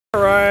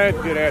All right,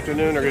 good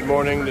afternoon or good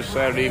morning this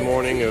Saturday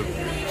morning of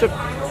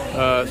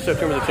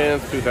September the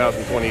 10th,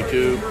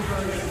 2022.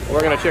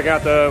 We're going to check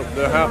out the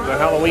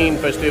Halloween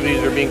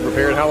festivities that are being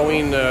prepared.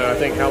 Halloween, I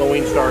think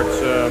Halloween starts,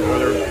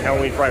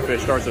 Halloween Fright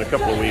Fest starts in a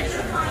couple of weeks.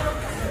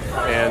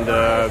 And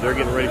they're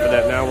getting ready for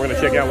that now. We're going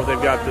to check out what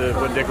they've got,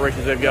 what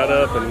decorations they've got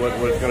up, and what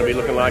it's going to be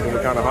looking like, and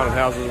what kind of haunted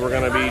houses we're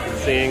going to be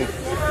seeing.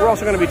 We're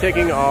also going to be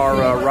taking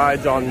our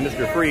rides on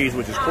Mr. Freeze,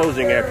 which is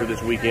closing after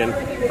this weekend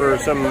for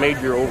some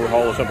major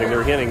overhaul or something.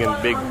 They're hinting in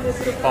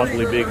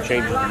possibly big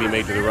changes to be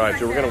made to the ride.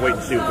 So we're going to wait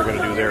and see what they're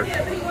going to do there.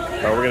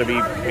 We're going to be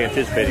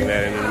anticipating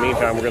that, and in the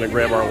meantime, we're going to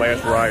grab our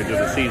last rides of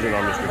the season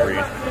on Mr. Freeze.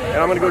 And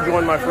I'm going to go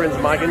join my friends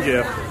Mike and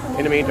Jeff.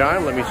 In the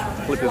meantime, let me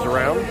flip this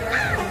around.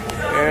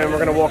 And we're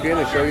going to walk in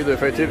and show you the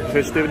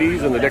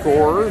festivities and the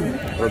decor,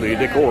 or the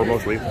decor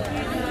mostly.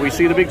 We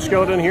see the big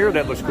skeleton here.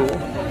 That looks cool.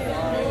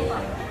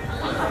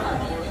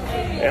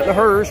 And the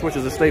hearse, which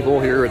is a staple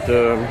here at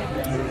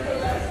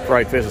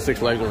Fright Fest at Six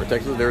Flags over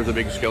Texas. There's a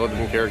big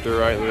skeleton character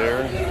right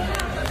there.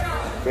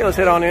 Okay, let's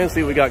head on in and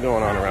see what we got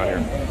going on around here.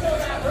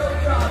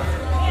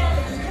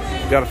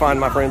 Got to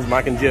find my friends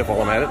Mike and Jeff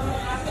while I'm at it.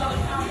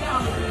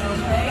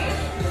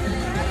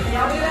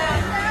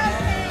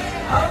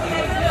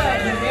 Okay,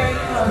 good. You're very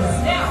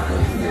close. Now,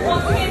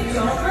 once again,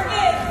 don't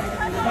forget,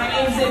 my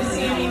name's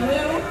MC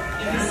Lou.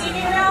 If you see me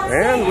around,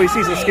 and we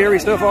see some scary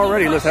stuff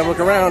already. Let's have a look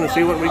around and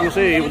see what we can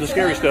see with the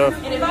scary stuff.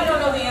 And if I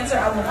don't know the answer,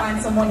 I will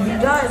find someone who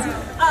does.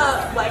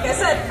 Like I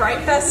said,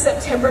 Fright Fest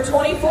September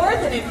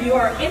 24th, and if you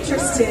are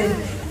interested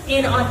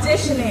in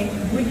auditioning,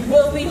 we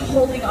will be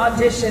holding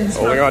auditions.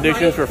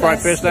 For Fright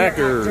Fest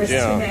actors,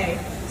 yeah. Today.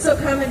 So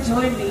come and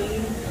join me.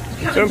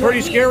 Some pretty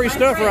scary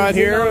stuff right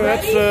here.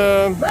 That's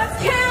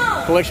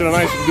a collection of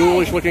nice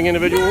ghoulish looking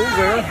individuals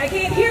there. I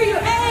can't hear you.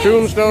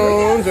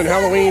 Tombstones and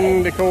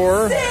Halloween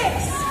decor. 6,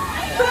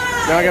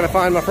 5, now I gotta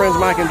find my friends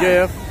Mike and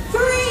Jeff.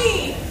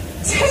 3,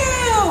 2,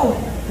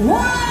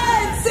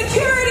 1.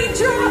 Security,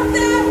 drop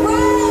that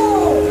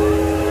rope.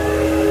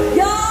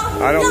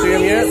 Y'all, I don't see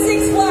him yet.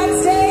 Six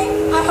Flags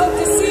Day. I hope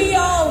to see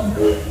y'all.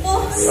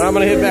 I'm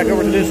gonna head back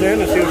over to this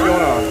end and see what's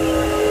going on.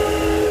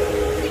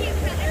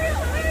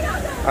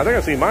 I think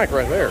I see Mike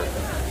right there.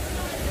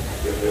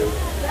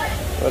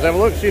 Let's have a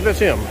look, see if that's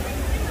him.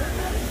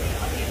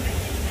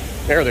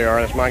 There they are,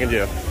 that's Mike and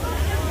Jeff.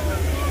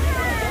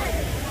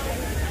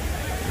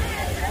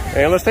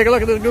 And let's take a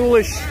look at the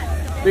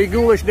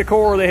ghoulish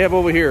decor they have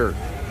over here.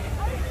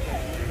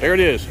 There it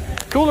is.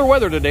 Cooler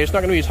weather today. It's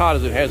not going to be as hot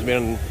as it has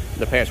been in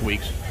the past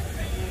weeks.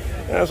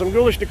 Some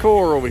ghoulish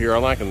decor over here.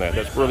 I'm liking that.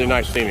 That's really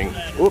nice theming.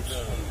 Whoops.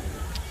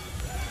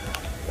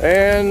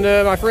 And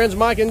my friends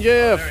Mike and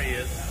Jeff. There he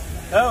is.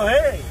 Oh,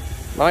 hey.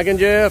 Mike and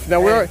Jeff.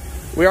 Now, we are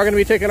going to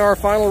be taking our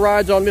final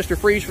rides on Mr.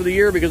 Freeze for the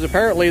year because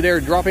apparently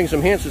they're dropping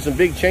some hints that some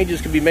big changes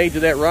could be made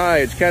to that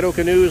ride. It's Caddo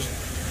Canoes,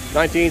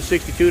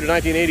 1962 to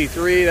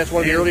 1983. That's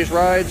one of the earliest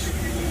rides.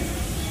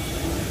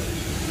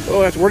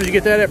 Oh, where did you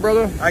get that at,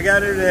 brother? I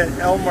got it at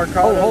El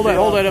Mercado. Hold that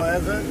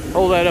up.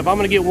 Hold that up. I'm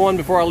going to get one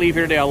before I leave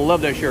here today. I love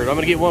that shirt. I'm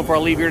going to get one before I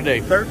leave here today.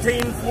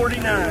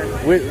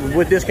 $13.49.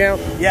 With discount?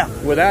 Yeah.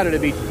 Without it,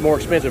 it'd be more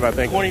expensive, I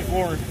think.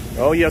 $24.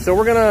 Oh yeah. So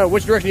we're gonna.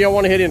 Which direction y'all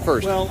want to head in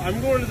first? Well, I'm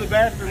going to the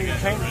bathroom to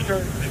get changed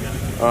shirt.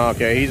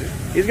 Okay.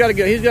 He's got to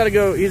go. He's got to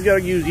go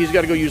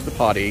use the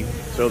potty.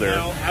 So there.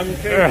 No, I'm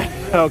okay.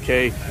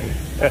 Okay.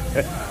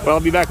 Well, I'll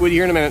be back with you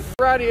here in a minute.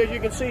 Alrighty, as you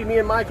can see, me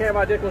and Mike have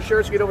identical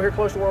shirts. Get over here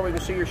close to where we can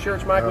see your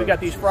shirts, Mike. We got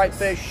these Fright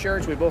Fest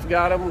shirts. We both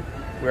got them.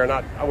 We're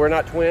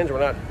not twins. We're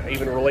not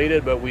even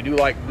related, but we do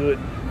like good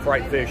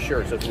Fright Fest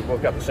shirts. Since we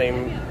both got the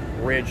same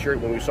red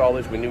shirt, when we saw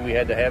this, we knew we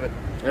had to have it.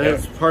 And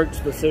it's park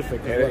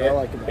specific. Is what I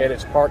like about it. And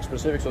it's park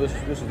specific. So this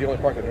is the only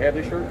park that had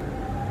this shirt.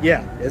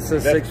 Yeah, it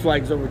says Six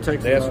Flags over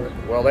Texas.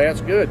 Well,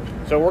 that's good.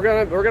 So we're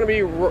gonna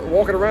be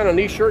walking around on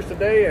these shirts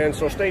today, and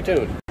so stay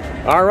tuned.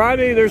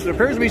 Alrighty, there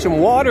appears to be some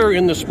water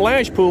in the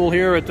splash pool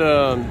here at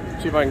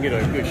see if I can get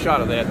a good shot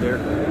of that there.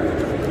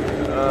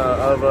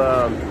 Of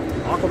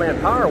Aquaman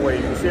Powerway.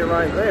 You can see it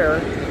right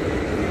there.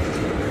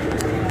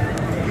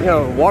 You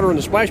know, water in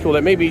the splash pool.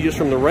 That may be just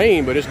from the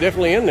rain, but it's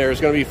definitely in there.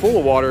 It's going to be full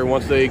of water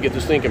once they get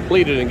this thing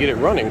completed and get it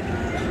running.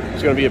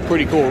 It's going to be a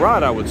pretty cool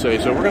ride, I would say.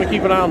 So we're going to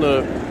keep an eye on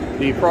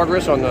the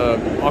progress on the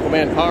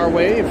Aquaman Power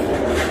Wave.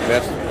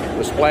 That's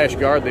the splash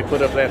guard. They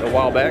put up that a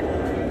while back.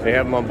 They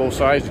have them on both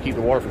sides to keep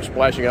the water from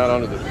splashing out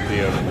onto the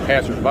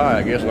passers-by,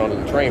 I guess, and onto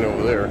the train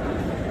over there.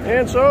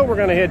 And so we're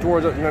going to head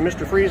towards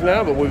Mr. Freeze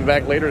now, but we'll be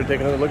back later to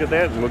take another look at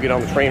that, and we'll get on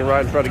the train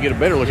ride and try to get a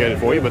better look at it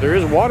for you. But there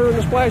is water in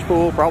the splash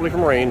pool, probably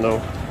from rain, though.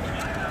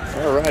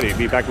 Alrighty,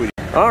 be back with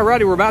you.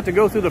 Alrighty, we're about to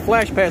go through the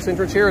Flash Pass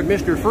entrance here at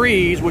Mr.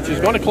 Freeze, which is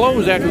going to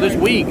close after this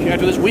weekend.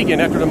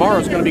 After tomorrow,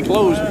 it's going to be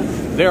closed.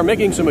 They're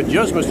making some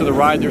adjustments to the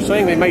ride. They're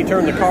saying they may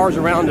turn the cars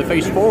around to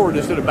face forward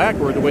instead of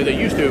backward the way they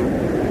used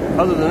to.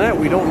 Other than that,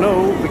 we don't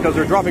know because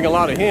they're dropping a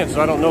lot of hints.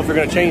 So I don't know if they're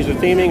going to change the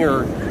theming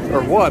or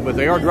what, but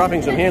they are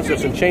dropping some hints that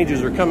some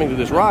changes are coming to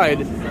this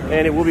ride,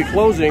 and it will be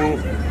closing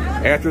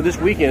after this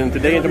weekend,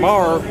 today and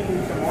tomorrow.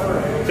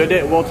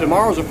 Well,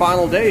 tomorrow's the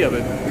final day of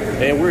it.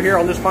 And we're here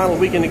on this final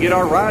weekend to get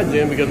our rides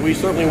in because we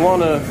certainly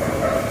want to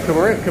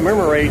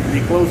commemorate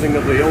the closing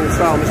of the old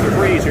style Mr.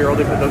 Freeze here, or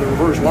the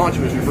reverse launch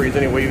Mr. Freeze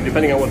anyway,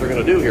 depending on what they're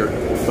going to do here.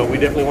 But we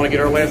definitely want to get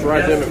our last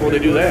rides in before they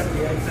do that.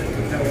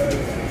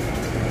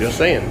 Just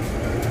saying.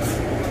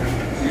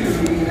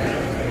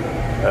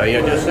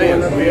 Yeah, just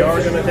saying. We are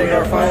going to take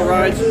our final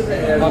rides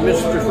on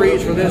Mr.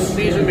 Freeze for this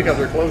season because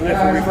we're closing it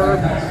for refurb.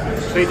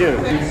 Stay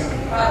tuned.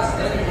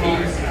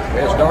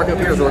 It's dark up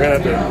here, so we're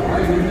going to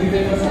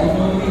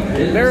have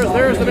to...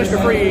 There's the Mr.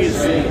 Freeze.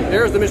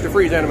 There's the Mr.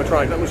 Freeze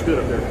animatronic. That looks good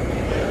up there.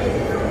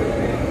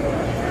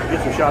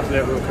 Get some shots of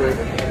that real quick.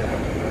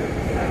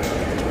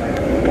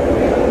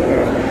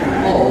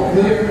 All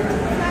clear.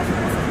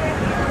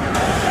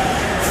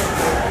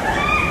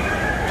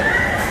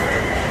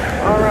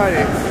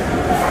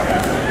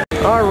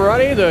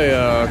 Alrighty,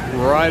 the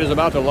ride is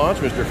about to launch,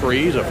 Mr.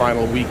 Freeze, a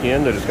final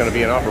weekend that is going to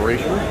be in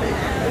operation.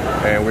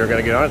 And we're going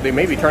to get on it. They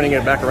may be turning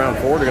it back around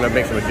forward. They're going to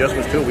make some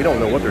adjustments to it. We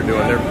don't know what they're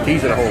doing. They're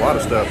teasing a whole lot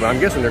of stuff, but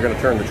I'm guessing they're going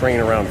to turn the train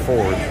around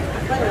forward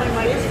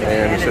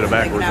and instead of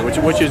backwards,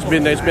 which has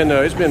been it's been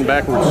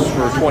backwards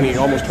for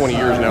almost 20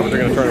 years now. But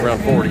they're going to turn it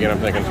around forward again, I'm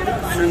thinking.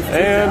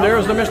 And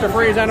there's the Mr.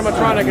 Freeze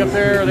animatronic up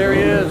there. There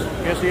he is.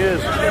 Yes, he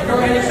is.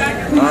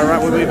 All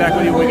right, we'll be back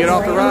with you when we get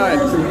off the ride.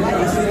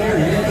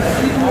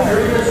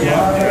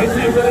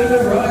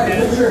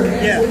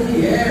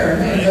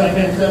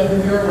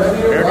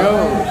 Here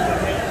goes.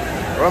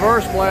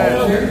 Reverse splash.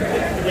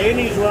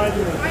 Danny's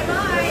riding.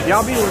 Yeah,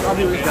 I'll be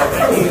with that.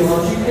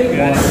 There they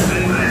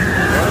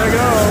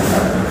go.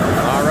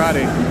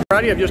 Alrighty.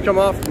 Alrighty, I've just come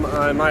off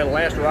my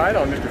last ride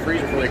on Mr.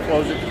 Freeze before they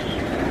close it.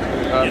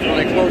 Before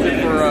they close it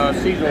for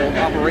seasonal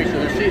operation.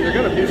 They're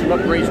going to do some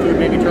upgrades to it,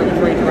 maybe turn the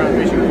trains around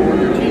facing forward.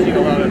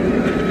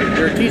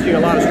 They're teasing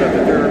a lot of stuff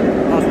that they're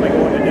possibly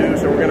going to do.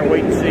 So we're going to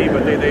wait and see.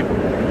 But they've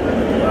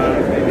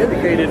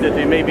indicated that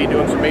they may be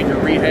doing some major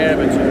rehab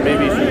and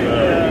maybe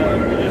some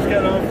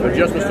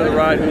adjustments to the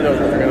ride. Who knows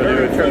what they're going to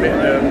do?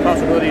 The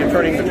possibility of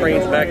turning the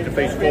trains back to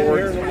face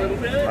forward.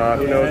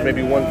 Who knows?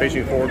 Maybe one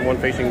facing forward, one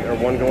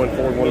going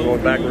forward, one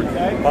going backward.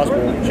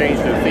 Possible change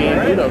to the theme.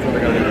 Who knows what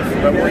they're going to do?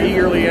 But we're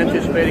eagerly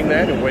anticipating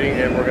that and waiting,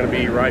 and we're going to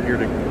be right here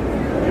to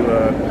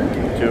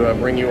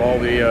bring you all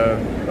the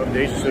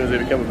updates as soon as they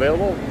become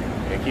available,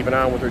 and keep an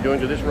eye on what they're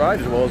doing to this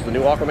ride as well as the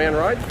new Aquaman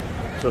ride.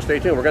 So stay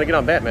tuned. We're going to get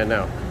on Batman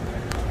now.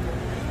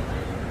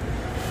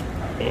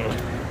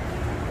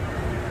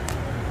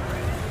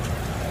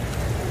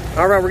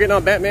 All right, we're getting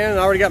on Batman, and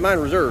I already got mine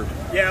reserved.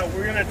 Yeah,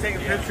 we're going to take a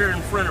picture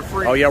in front of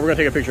Freeze. Oh, yeah, we're going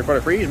to take a picture in front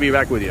of Freeze. Be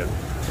back with you.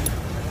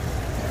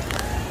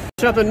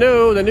 Something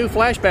new, the new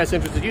Flash Pass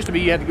entrance. It used to be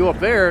you had to go up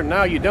there.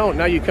 Now you don't.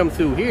 Now you come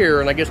through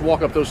here, and I guess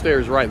walk up those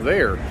stairs right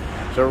there.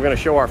 So we're going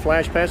to show our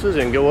Flash Passes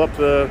and go up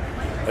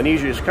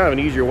it's kind of an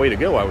easier way to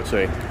go, I would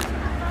say.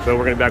 So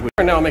we're going to be back with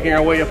you. We're now making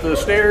our way up the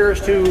stairs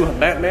to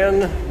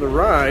Batman the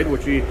Ride,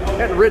 which we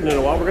hadn't ridden in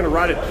a while. We're going to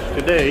ride it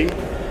today,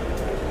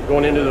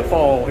 going into the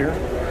fall here.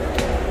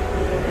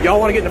 Y'all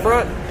want to get in the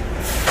front?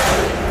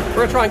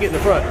 We're gonna try and get in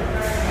the front.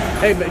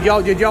 Hey, did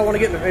y'all want to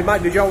get in the? Hey,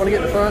 Mike, did y'all want to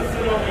get in the front?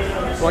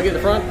 Want to get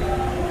in the front?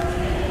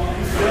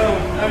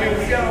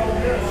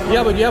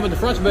 Yeah, but the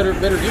front's better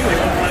view.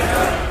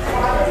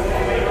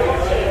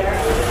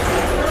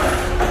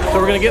 So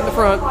we're gonna get in the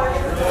front.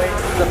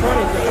 The front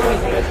is the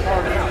best part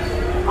of the house.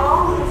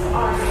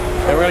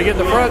 And we're gonna get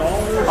in the front.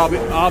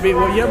 I'll be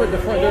well. Yeah, but the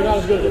front, they're not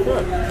as good as the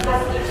front.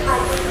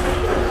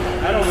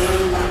 I don't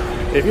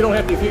know. If you don't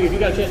have to, if you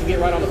got a chance to get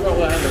right on the front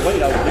without having to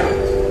wait, I would do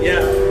it.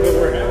 Yeah, but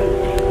we're having.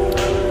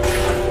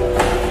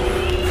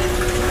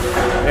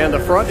 And the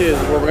front is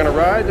where we're going to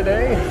ride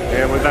today,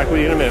 and we'll be back with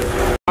you in a minute.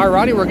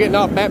 Alrighty, we're getting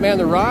off Batman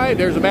the Ride.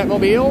 There's the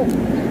Batmobile,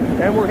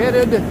 and we're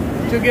headed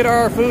to get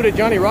our food at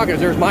Johnny Rockets.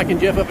 There's Mike and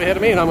Jeff up ahead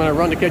of me, and I'm going to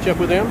run to catch up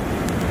with them.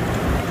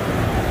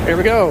 Here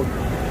we go.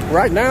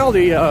 Right now,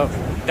 the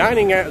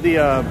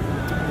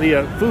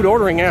the food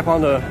ordering app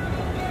on the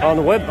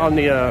web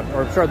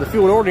the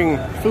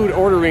food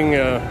ordering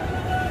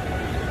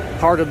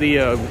part of the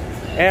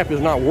app is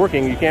not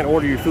working. You can't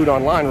order your food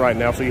online right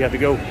now, so you have to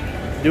go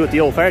do it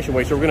the old-fashioned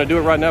way. So we're going to do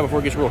it right now before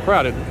it gets real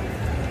crowded.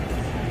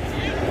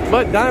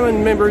 But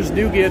Diamond members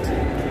do get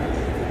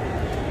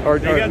their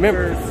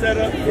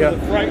setup for the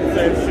Fright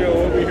Fest show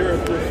over here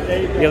at the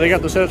stage. Yeah, they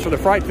got the setups for the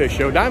Fright Fest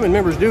show. Diamond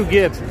members do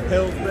get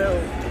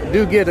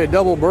a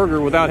double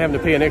burger without having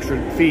to pay an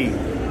extra fee.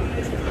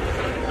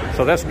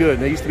 So that's good.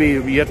 They used to be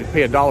you have to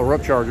pay $1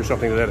 upcharge or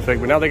something to that effect.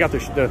 But now they got the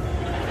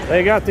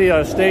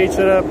stage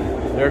set up.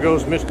 There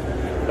goes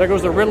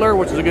the Riddler,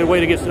 which is a good way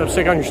to get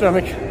sick on your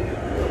stomach.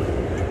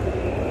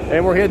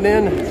 And we're heading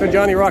in to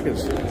Johnny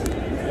Rockets. After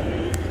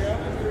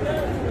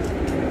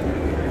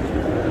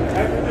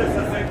this,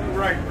 I think we're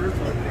right.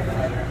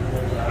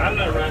 I'm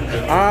not running.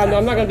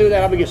 I'm not going to do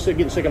that. I'll be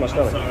getting sick on my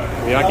stomach.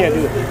 Yeah, I can't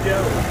do it.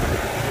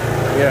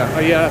 Yeah,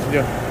 that's the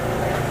deal.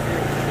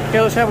 Okay,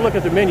 let's have a look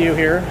at the menu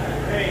here.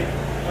 Hey,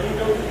 let me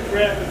go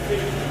grab the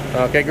seat.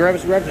 Okay, grab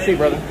the seat,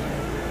 brother.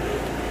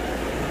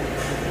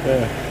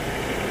 Yeah.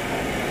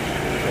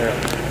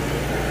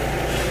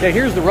 Yeah,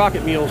 here's the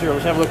rocket meals here.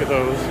 Let's have a look at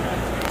those.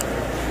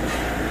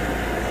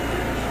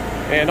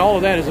 And all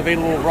of that is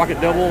available. Rocket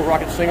double,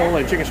 rocket single,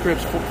 and chicken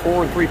strips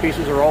 4 and 3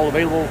 pieces are all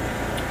available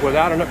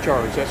without an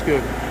upcharge. That's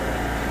good.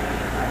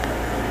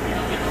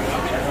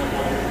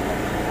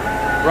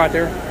 Right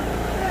there.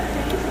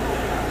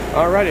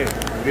 Alrighty,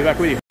 I'll be back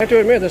with you. I have to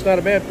admit, that's not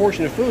a bad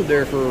portion of food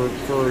there for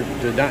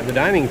the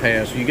dining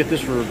pass. You get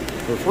this for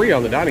free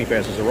on the dining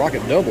pass. It's a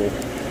rocket double.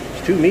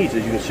 It's 2 meats,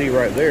 as you can see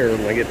right there.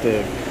 I get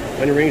the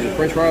onion rings and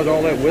french fries,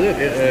 all that with it.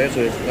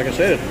 Like I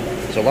said,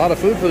 it's a lot of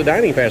food for the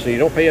dining pass, and you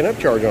don't pay an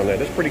upcharge on that.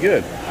 That's pretty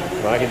good.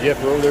 Mike and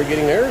Jeff are over there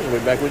getting theirs. We'll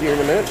be back with you in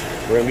a minute.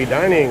 We're going to be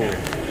dining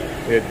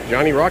at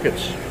Johnny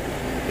Rockets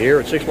here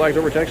at Six Flags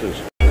Over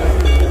Texas.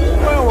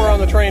 Well, we're on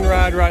the train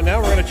ride right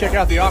now. We're going to check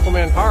out the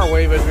Aquaman Power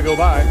Wave as we go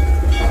by.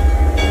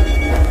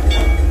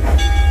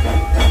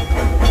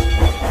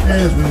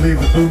 As we leave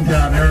the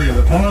boomtown area of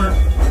the park,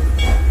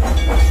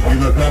 you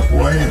look up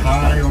way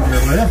high on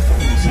your left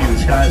and you see the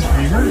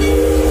skyscraper.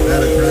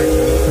 That attraction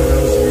is for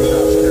those of you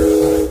not scared of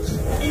heights.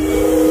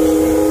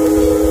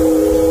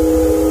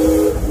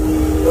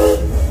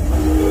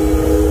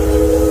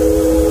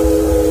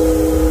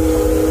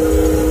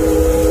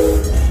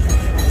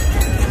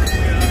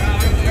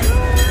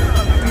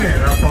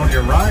 And up on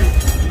your right,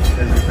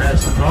 as we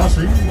pass the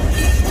crossing,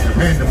 the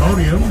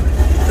Pandemonium.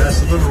 That's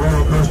the little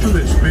roller coaster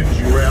that spins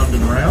you round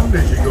and round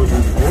as you go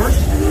through the course.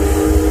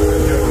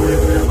 I've never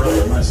ridden that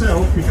ride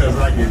myself because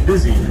I get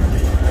dizzy.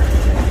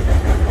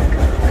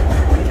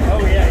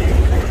 Oh yeah.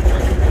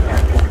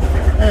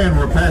 And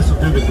we're passing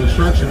through the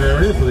construction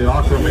area for the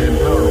Aquaman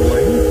Power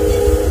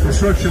Wave.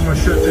 Construction was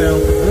shut down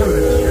for more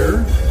than a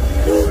year,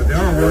 but they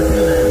are working.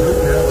 They hope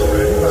to have it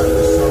ready by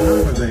this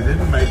summer, but they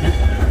didn't make it.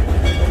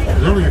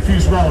 There's only a few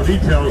small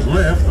details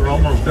left. They're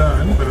almost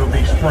done, but it'll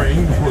be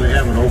spring before they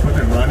have it open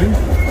and running.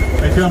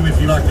 They tell me if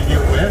you like to get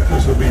wet,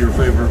 this will be your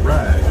favorite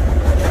ride.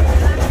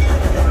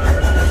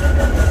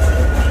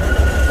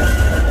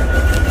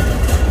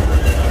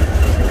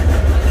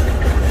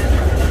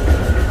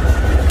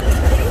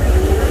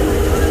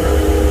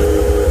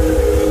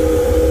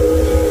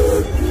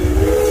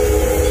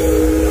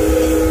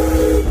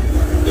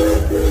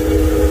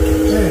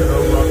 And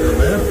over on your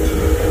left,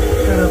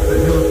 and up the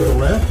hill to the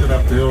left, and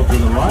up the hill to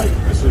the right.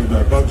 This is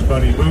the Bugs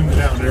Bunny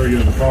Boomtown area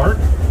of the park.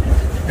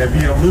 If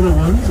you have little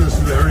ones, this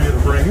is the area to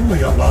bring them. We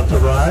got lots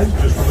of rides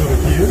just for little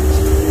kids.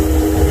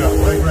 We got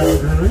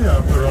playground area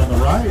up there on the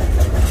right.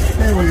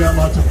 And we got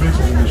lots of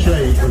benches in the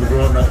shade for the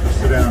grown-ups to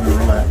sit down and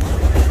relax.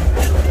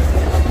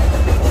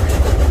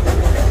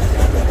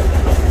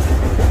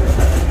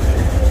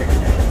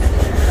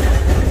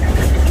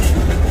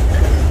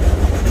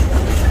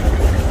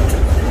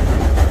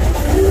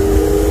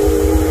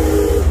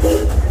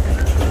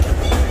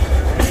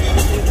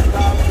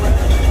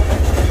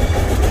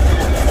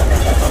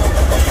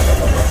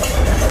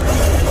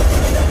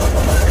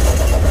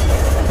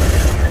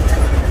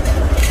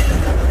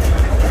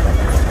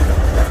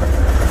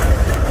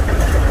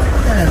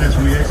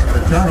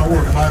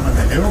 We're climbing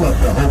the hill up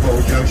to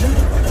Hobo Junction.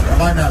 It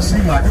might not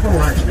seem like it, but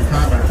we're actually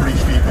climbing a pretty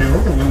steep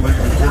hill. The little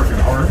lady is working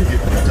hard to get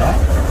to the top.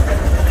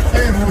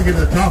 And when we get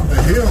to the top of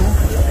the hill,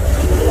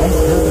 all the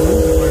hobos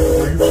that went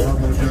away from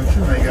Hobo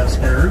Junction, they got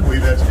scared.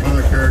 We've had some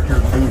other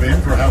characters move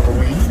in for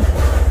Halloween.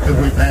 As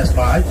we pass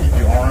by, keep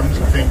your arms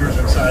and fingers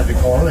inside the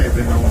car. They've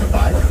been known to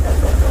bite.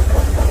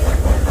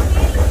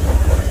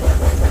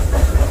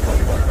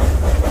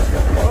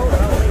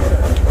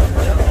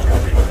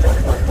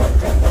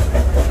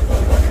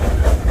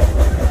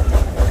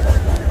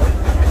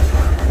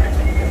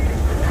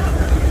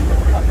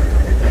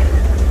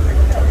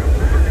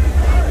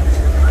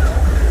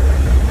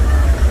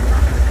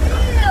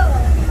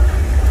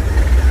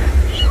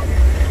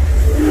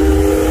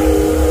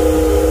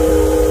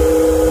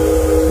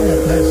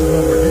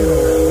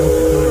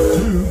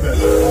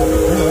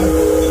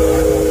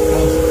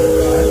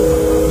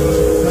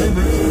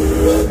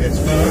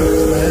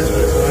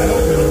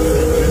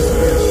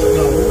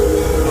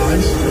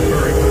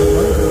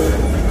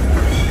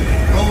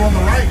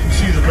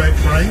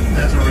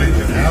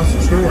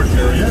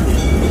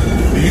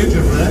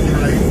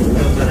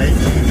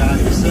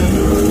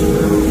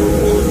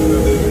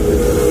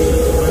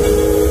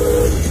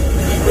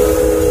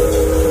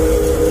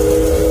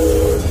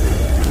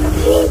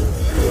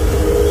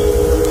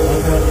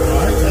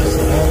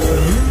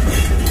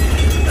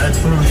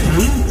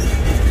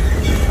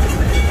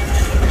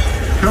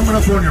 Coming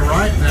up on your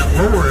right in that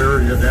lower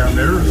area down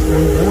there is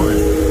Flume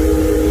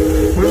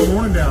 1. Flume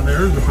 1 down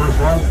there is the first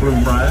rock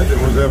flume ride that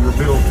was ever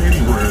built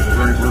anywhere, the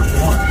very first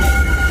one.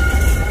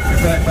 In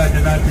fact, back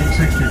in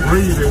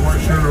 1963, they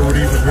weren't sure it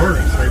would even work.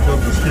 They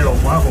built the scale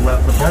model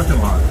out in the parking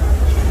lot.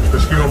 The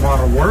scale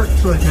model worked,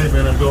 so they came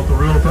in and built the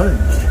real thing.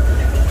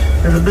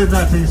 In the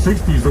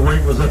mid-1960s, the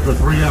wait was up to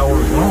 3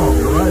 hours long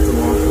to ride the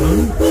long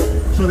flume.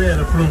 So they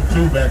had a Flume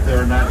 2 back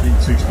there in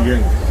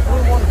 1968.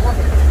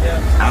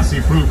 I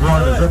see Flume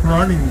 1 is up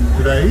running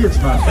today. It's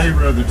my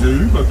favorite of the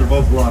two, but they're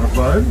both a lot of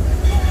fun.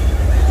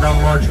 Not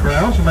a large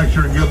crowd, so make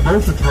sure you give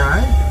both a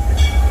try.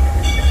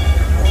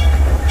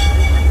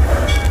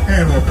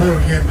 And we're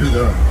pulling into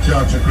the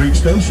Johnson Creek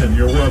Station.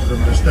 You're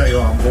welcome to stay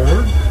on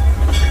board.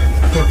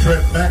 for a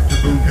trip back to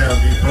Boomtown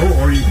Depot,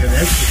 or you can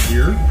exit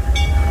here.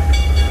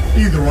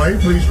 Either way,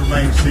 please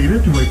remain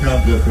seated till we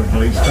come to a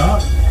complete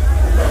stop.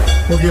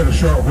 We'll get a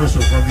short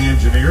whistle from the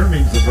engineer,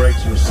 means the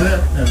brakes are set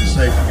and it's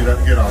safe to get up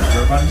and get off. So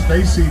everybody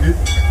stay seated.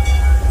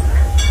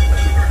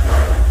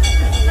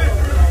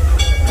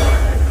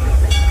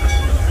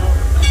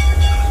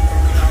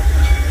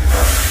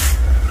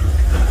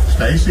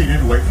 Stay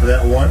seated, wait for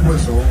that one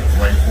whistle,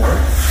 wait for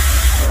it.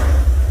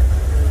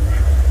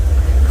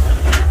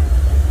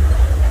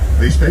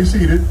 Please stay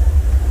seated,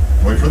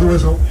 wait for the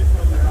whistle.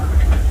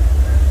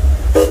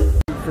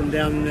 From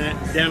down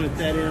at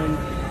that end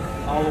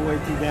all the way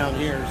to down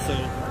here, so.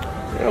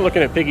 Yeah,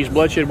 looking at Piggy's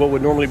Bloodshed, what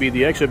would normally be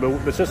the exit,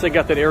 but since they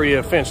got that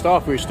area fenced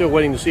off, we're still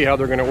waiting to see how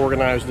they're going to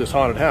organize this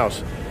haunted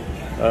house.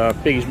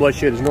 Piggy's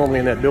Bloodshed is normally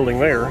in that building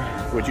there,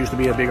 which used to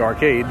be a big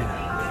arcade,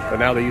 but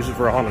now they use it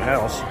for a haunted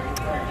house.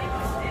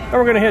 And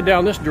we're going to head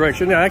down this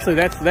direction. Now, actually,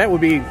 that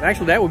would be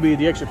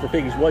the exit for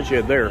Piggy's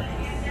Bloodshed there,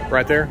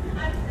 right there.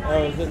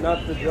 Oh, is it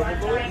not the double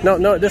door?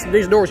 No,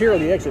 these doors here are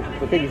the exit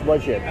for Piggy's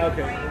Bloodshed.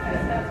 Okay.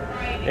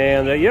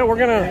 And yeah, we're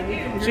going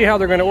to see how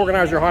they're going to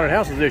organize their haunted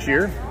houses this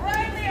year.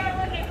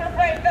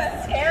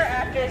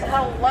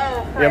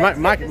 Hello, friends.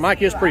 Yeah,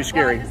 Mike is pretty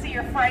scary. Glad to see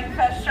your Fright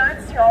Fest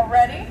shirts. You're all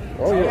ready?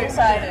 Oh, yeah. I'm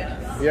excited.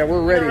 Yeah,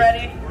 we're ready. You're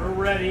ready? We're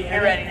ready.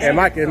 You're ready. And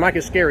Mike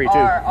is scary too.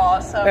 Are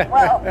awesome.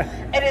 Well,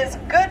 it is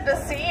good to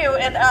see you.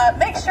 And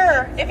make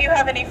sure, if you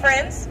have any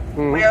friends,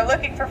 we are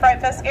looking for Fright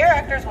Fest scare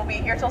actors. We'll be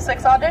here till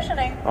 6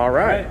 auditioning. All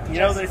right. You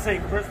know, they say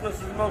Christmas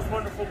is the most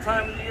wonderful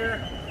time of the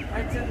year.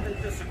 I tend to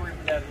disagree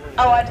with that a little bit.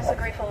 Oh, I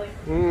disagree fully.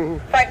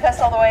 Fright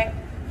Fest all the way.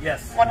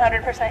 Yes.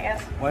 100%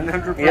 yes.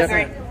 100%. Yes.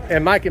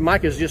 And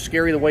Mike is just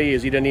scary the way he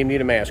is. He doesn't even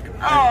need a mask.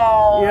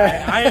 Oh.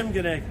 Yeah. I am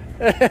gonna.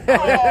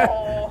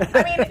 Oh.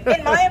 I mean,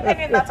 in my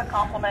opinion, that's a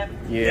compliment.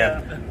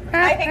 Yeah.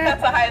 I think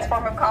that's the highest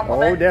form of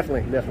compliment. Oh,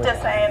 definitely.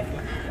 Just saying.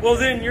 Well,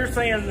 then you're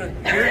saying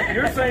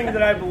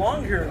that I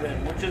belong here,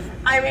 then, which is.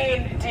 I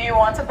mean, do you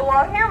want to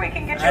belong here? We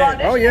can get you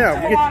auditioned Oh,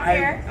 yeah. to belong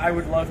here. I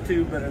would love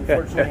to, but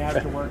unfortunately I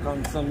have to work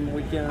on some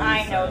weekends.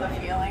 I know the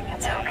feeling.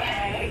 It's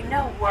okay.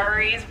 No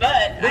worries.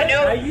 But I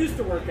know. I used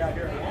to work out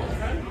here a long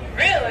time.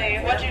 Really?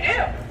 What'd you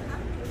do?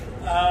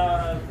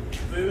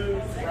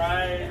 Booze,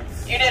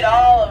 rides. You did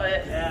all of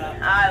it. Yeah.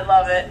 I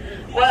love it.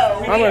 Well,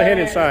 I'm going to head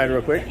inside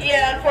real quick.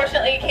 Yeah,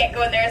 unfortunately you can't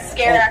go in there. It's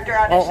scare actor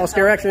audition. Oh,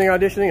 scare acting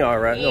auditioning? All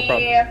right, no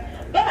problem. Yeah,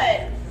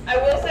 but I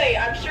will say,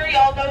 I'm sure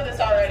y'all know this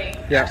already.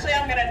 Yeah. Actually,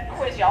 I'm going to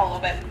quiz y'all a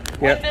little bit.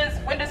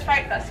 When does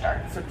Fright Fest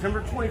start?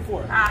 September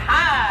 24th.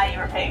 Aha! You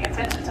were paying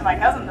attention to my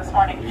cousin this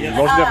morning. Yeah.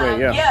 Most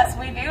definitely, yeah. Yes,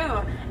 we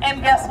do.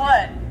 And guess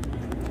what?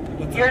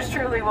 Yours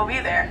truly will be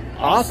there.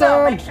 Awesome.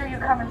 So make sure you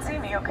come and see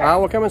me, okay? I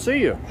will come and see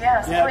you.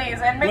 Yes, please.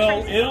 And make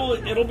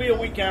sure it'll be a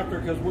week after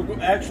because we're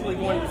actually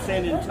going to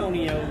San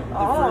Antonio the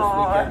first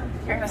weekend.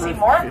 You're going to see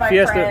more of my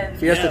friends.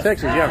 Fiesta,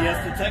 Texas, yeah.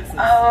 Fiesta, Texas.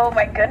 Oh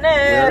my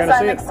goodness.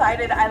 I'm see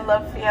excited. I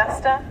love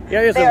Fiesta.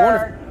 Yeah, it's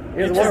a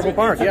wonderful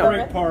park, It's a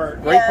great park.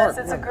 Yes,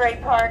 it's a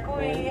great park.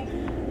 We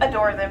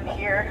adore them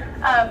here.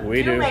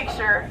 We do. Make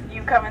sure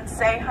you come and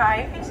say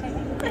hi if you see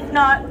me. If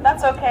not,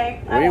 that's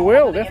okay. We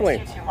will, definitely.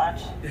 You too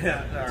much.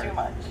 Yeah, Too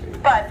much.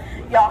 But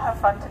y'all have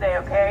fun today,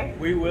 okay?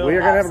 We will. We are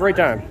going to have a great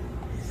time.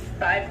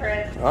 Bye,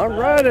 friends. All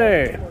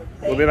righty.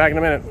 We'll be back in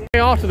a minute.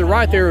 Off to the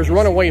right there is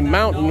Runaway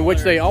Mountain, which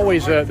they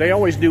always do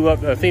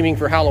theming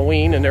for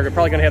Halloween, and they're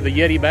probably going to have the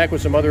Yeti back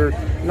with some other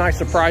nice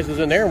surprises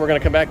in there. And we're going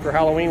to come back for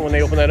Halloween when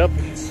they open that up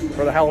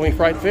for the Halloween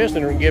Fright Fest,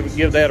 and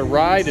give that a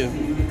ride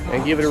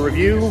and give it a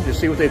review to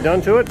see what they've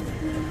done to it.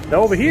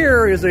 Now over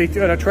here is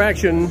an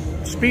attraction,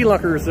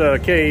 Spelunker's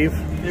Cave.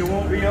 It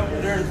won't be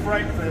open during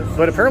Fright Fest.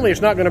 But apparently it's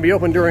not going to be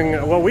open during,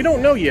 well, we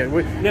don't know yet.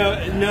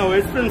 No,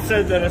 it's been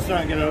said that it's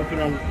not going to open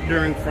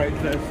during Fright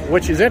Fest.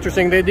 Which is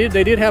interesting. They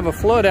did have a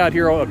flood out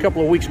here a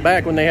couple of weeks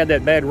back when they had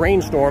that bad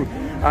rainstorm.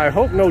 I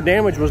hope no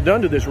damage was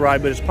done to this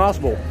ride, but it's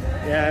possible.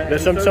 Yeah,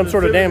 there's some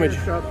sort of damage.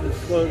 Shop is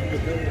closed,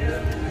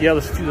 yeah,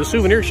 the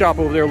souvenir shop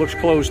over there looks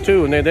closed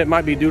too, and that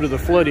might be due to the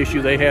flood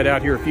issue they had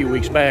out here a few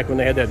weeks back when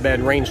they had that bad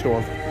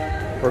rainstorm,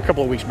 or a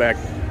couple of weeks back.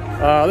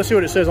 Let's see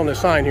what it says on this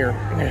sign here.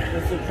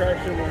 This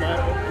attraction will not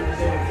open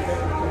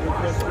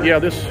today. Yeah,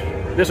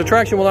 this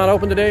attraction will not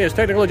open today as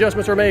technical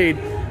adjustments are made.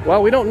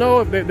 Well, we don't know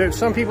if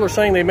some people are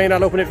saying they may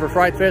not open it for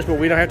Fright Fest, but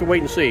we don't have to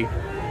wait and see.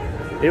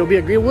 It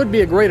would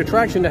be a great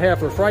attraction to have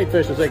for Fright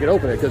Fest if they could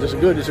open it, because it's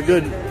a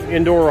good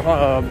indoor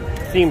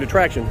themed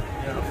attraction.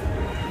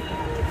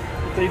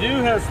 Yeah. They do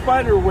have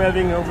spider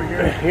webbing over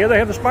here. Yeah, they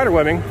have the spider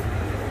webbing,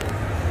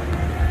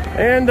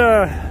 and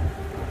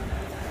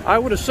I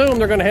would assume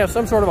they're going to have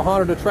some sort of a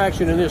haunted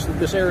attraction in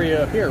this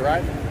area up here,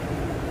 right?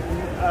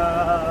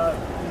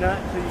 Not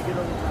until you get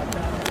over my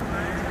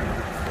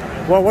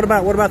town. Well, what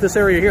about this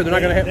area here? They're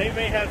not going to have. They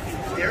may have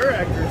some scare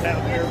actors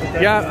out here, but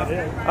that's not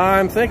it.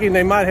 I'm thinking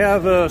they might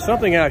have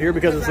something out here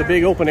because it's a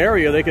big open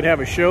area. They could have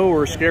a show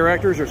or scare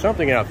actors or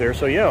something out there.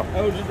 So yeah.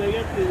 Oh, did they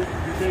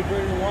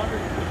bring the water?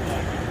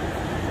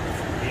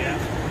 Yeah.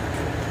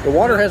 The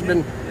water has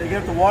been. They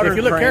got the water. If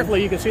you look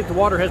carefully, you can see that the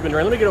water has been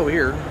drained. Let me get over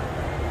here.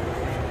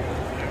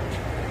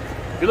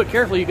 If you look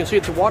carefully, you can see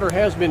that the water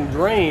has been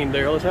drained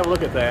there. Let's have a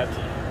look at that.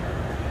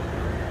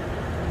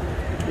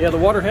 Yeah, the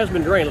water has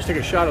been drained. Let's take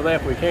a shot of that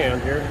if we can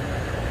here.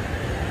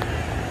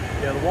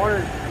 Yeah, the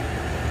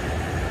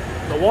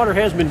water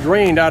has been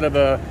drained out of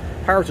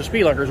Pirates of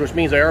Spelunker's, which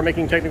means they are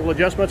making technical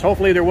adjustments.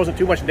 Hopefully there wasn't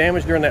too much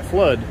damage during that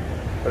flood.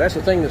 But that's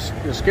the thing that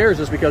scares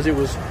us, because it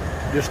was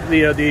just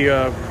the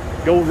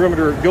Gold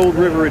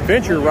River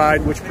Adventure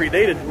ride, which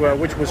predated,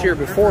 which was here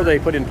before they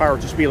put in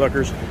Pirates of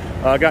Spelunker's,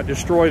 got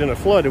destroyed in a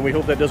flood, and we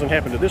hope that doesn't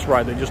happen to this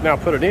ride. They just now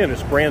put it in.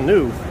 It's brand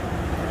new.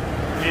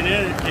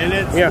 And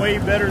it's way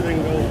better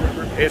than Gold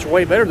River. It's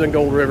way better than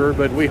Gold River,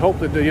 but we hope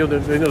that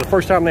the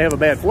first time they have a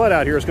bad flood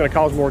out here, it's going to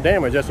cause more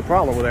damage. That's the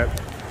problem with that.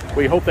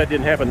 We hope that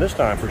didn't happen this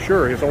time for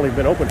sure. It's only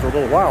been open for a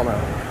little while now.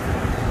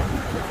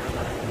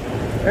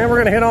 And we're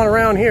going to head on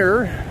around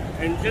here.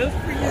 And just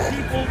for you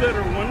people that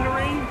are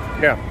wondering,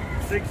 yeah,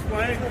 Six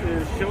Flags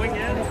is showing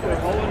ads for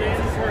Holiday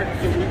in the Park,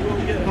 so we will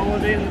get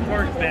Holiday in the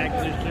Park back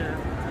this year.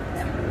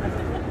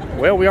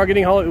 Well, we are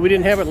getting Holiday. We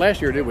didn't have it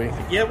last year, did we?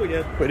 Yeah, we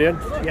did. We did?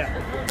 Yeah.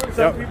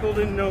 Some people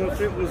didn't know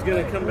if it was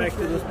going to come back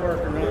to this park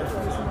or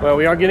not. Well,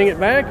 we are getting it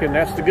back, and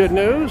that's the good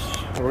news.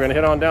 We're going to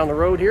head on down the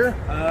road here.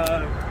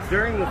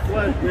 During the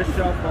flood, this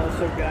shop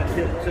also got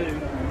hit too.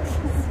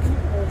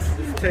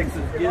 This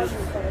Texas Gifts.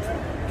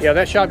 Yeah,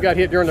 that shop got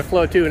hit during the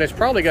flood too, and it's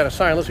probably got a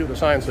sign. Let's see what the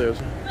sign says.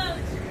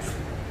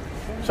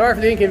 Sorry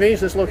for the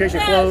inconvenience. This location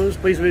closed.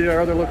 Please visit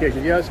our other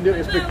location. Yeah,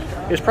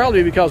 it's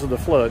probably because of the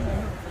flood.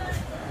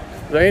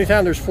 So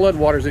anytime there's flood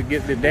waters, it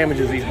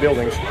damages these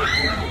buildings.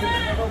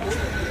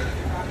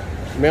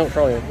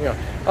 Probably, yeah.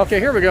 Okay,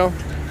 here we go.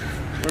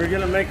 We're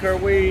gonna make our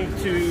way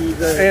to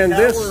the and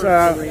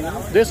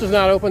this is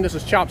not open. This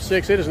is Chop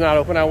 6. It is not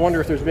open. I wonder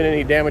if there's been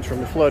any damage from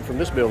the flood from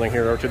this building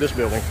here or to this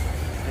building.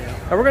 Yeah.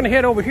 And we're going to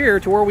head over here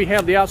to where we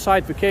have the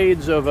outside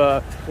facades of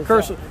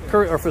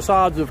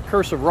facades of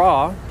Curse of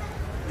Ra.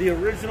 The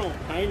original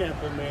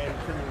Pineapple Man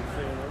coming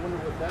soon. I wonder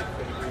what that's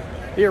going to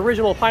be. The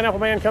original Pineapple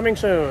Man coming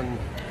soon.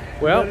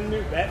 Well, a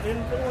new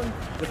Batman villain?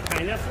 The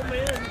Pineapple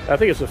Man? I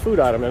think it's a food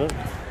item in it.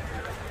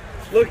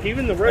 Look,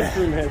 even the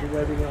restroom has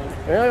webbing on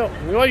it.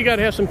 Well, you got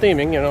to have some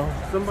theming, you know.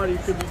 Somebody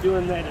could be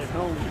doing that at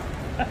home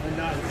and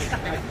not.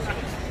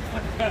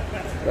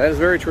 That is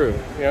very true.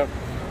 Yep.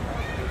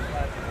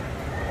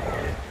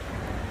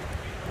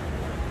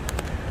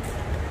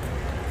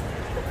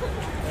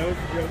 That was a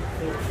joke.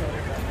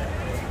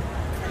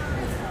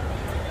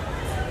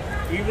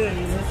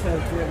 Even this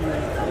has webbing on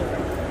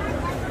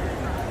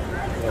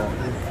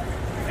it.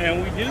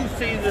 And we do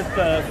see this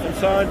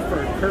facade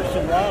for Curse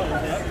of Ra.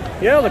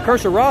 Yeah, the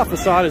Curse of Ra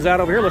facade is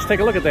out over here. Let's take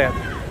a look at that.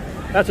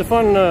 That's a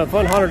fun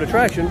haunted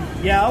attraction.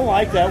 Yeah, I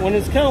like that one.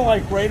 It's kind of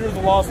like Raiders of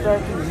the Lost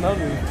Ark in the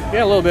movie.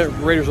 Yeah, a little bit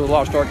Raiders of the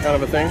Lost Ark kind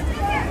of a thing.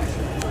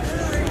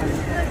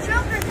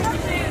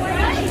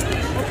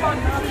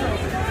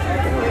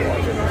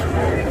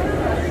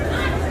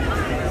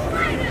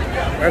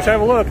 Let's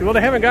have a look. Well,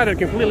 they haven't got it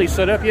completely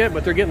set up yet,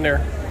 but they're getting there.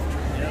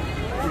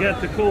 Yeah. You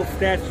got the cool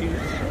statues.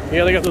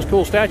 Yeah, they got those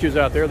cool statues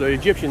out there, the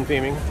Egyptian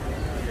theming.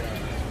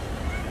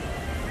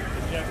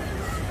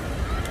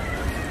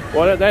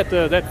 Well,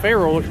 that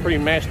Pharaoh looks pretty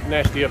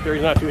nasty up there.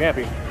 He's not too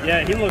happy.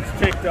 Yeah, he looks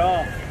ticked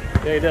off.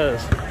 Yeah, he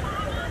does.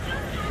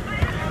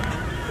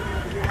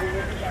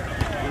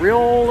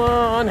 Real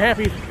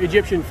unhappy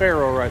Egyptian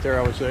Pharaoh right there,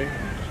 I would say.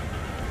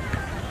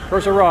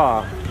 Curse of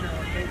Ra.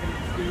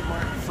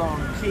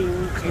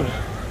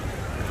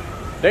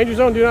 Danger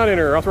zone, do not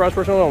enter. Authorized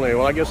personnel only.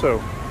 Well, I guess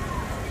so.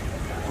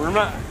 We're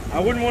not. I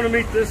wouldn't want to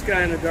meet this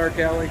guy in a dark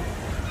alley.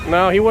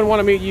 No, he wouldn't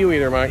want to meet you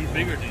either, Mike. He's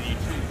bigger than you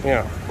too.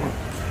 Yeah.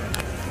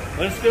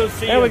 Let's go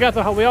see. And we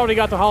already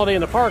got the Holiday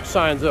in the Park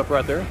signs up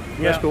right there.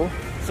 Yeah. That's cool.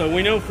 So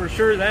we know for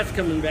sure that's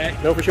coming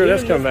back. Know for sure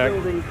that's coming back.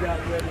 Building's got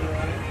webbing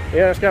on it.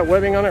 Yeah, it's got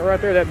webbing on it right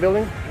there. That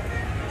building.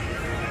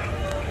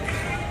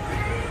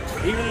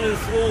 Even this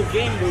little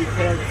game booth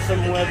has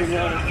some webbing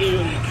on it too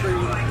in the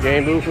tree.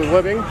 Game booth with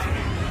webbing.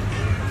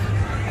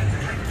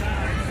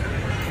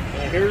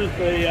 Now here's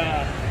the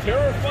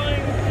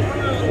terrifying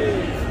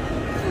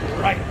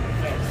Fright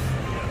Fest.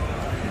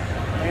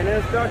 And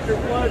as Dr.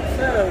 Blood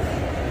says,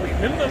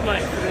 remember my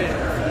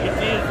friends, it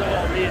is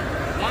all in.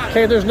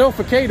 Okay, there's no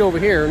facade over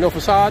here, no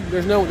facade.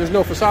 There's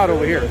no facade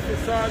over here. No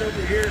facade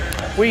over here.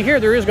 We hear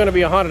there is going to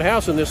be a haunted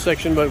house in this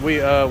section, but we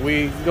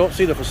don't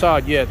see the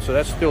facade yet, so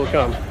that's still to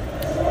come. There's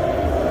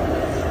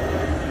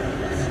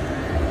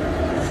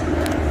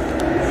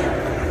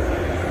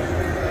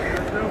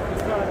no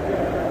facade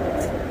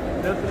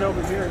yet. Nothing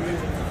over here.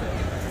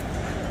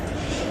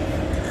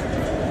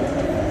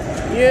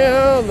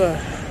 Yeah,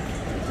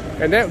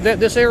 and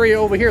this area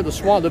over here, the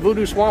swamp, the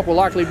Voodoo Swamp, will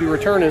likely be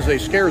returned as a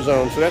scare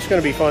zone, so that's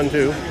going to be fun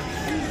too.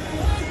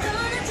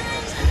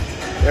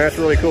 That's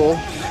really cool.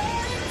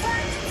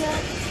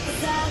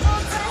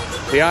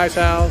 The Ice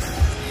House,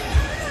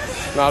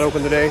 not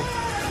open today.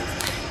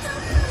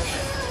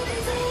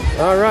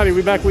 Alrighty, we'll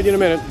be back with you in a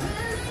minute.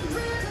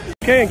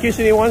 Okay, in case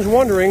anyone's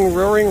wondering,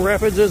 Roaring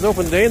Rapids is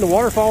open today, and the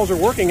waterfalls are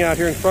working out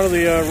here in front of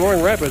the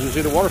Roaring Rapids. You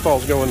see the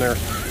waterfalls going there.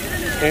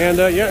 And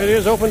yeah, it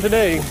is open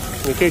today.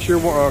 in case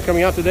you're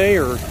coming out today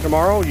or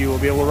tomorrow, you will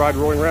be able to ride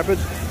Roaring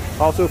Rapids.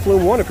 Also,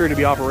 Flume 1 appeared to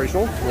be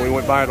operational when we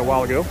went by it a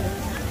while ago.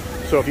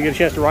 So if you get a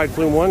chance to ride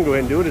Flume 1, go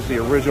ahead and do it. It's the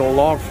original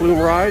log flume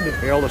ride,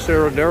 El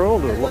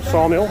Aserradero, the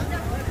sawmill.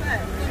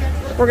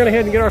 We're going to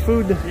head and get our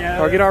food,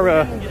 or get our...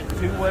 get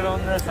too wet on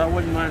this. I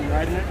wouldn't mind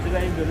riding it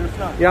today, but it's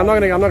not. Yeah, I'm not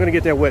going to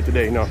get that wet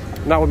today. No,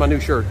 not with my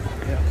new shirt.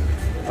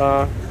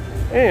 Yeah.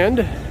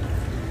 And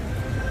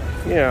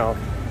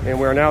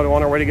we're now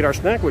on our way to get our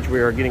snack, which we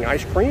are getting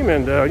ice cream,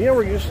 and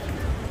we're just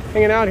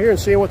hanging out here and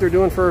seeing what they're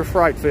doing for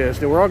Fright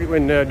Fest.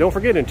 And don't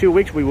forget, in 2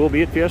 weeks we will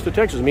be at Fiesta,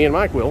 Texas. Me and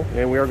Mike will,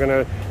 and we are going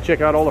to check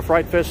out all the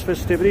Fright Fest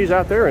festivities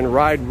out there and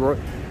ride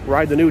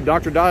the new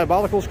Dr.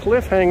 Diabolical's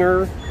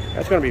cliffhanger.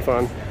 That's going to be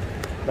fun.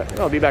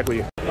 I'll be back with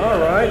you. All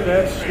right,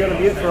 that's going to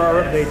be it for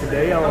our update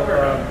today.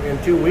 In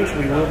 2 weeks,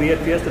 we will be at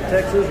Fiesta,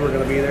 Texas. We're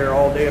going to be there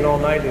all day and all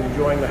night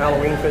enjoying the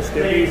Halloween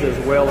festivities, as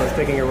well as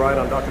taking a ride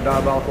on Dr.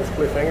 Diabolical's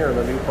cliffhanger and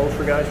the new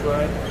Poltergeist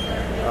ride.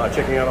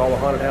 Checking out all the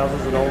haunted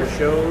houses and all the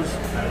shows.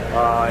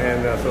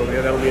 So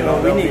that'll be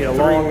a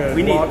long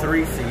We vlog. need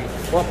 3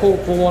 seats. Well,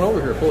 pull one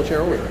over here. Pull a chair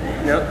over here.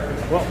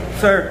 Yep. Well,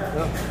 Sir,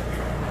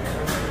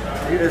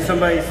 is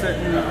somebody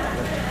sitting?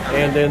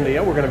 and then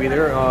we're going to be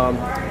there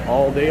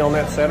all day on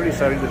that Saturday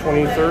the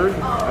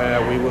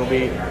 23rd. We will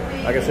be,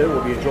 like I said,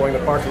 we'll be enjoying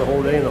the park for the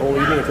whole day and the whole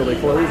evening until they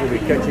close. We'll be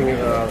catching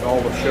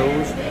all the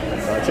shows,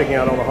 checking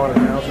out all the haunted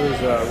houses,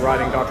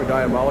 riding Dr.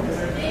 Diabolical,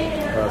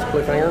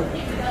 cliffhanger.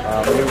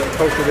 The new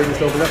coaster they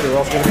just opened up. We're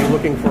also going to be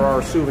looking for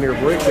our souvenir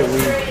bricks that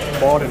we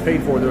bought and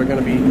paid for. They're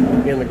going to be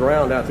in the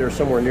ground out there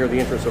somewhere near the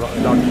entrance of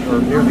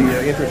near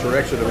the entrance or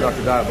exit of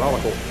Dr.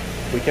 Diabolical.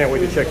 We can't wait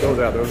to check those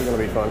out. Those are going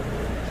to be fun.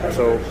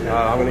 So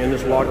I'm going to end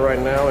this vlog right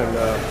now, and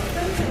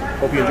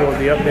hope you enjoyed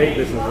the update.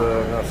 This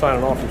is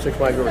signing off from 6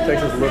 Flags Over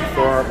Texas. Look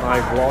for my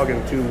vlog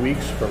in 2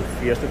 weeks from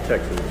Fiesta,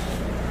 Texas.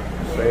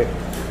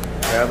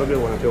 Have a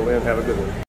good one. Until then, have a good one.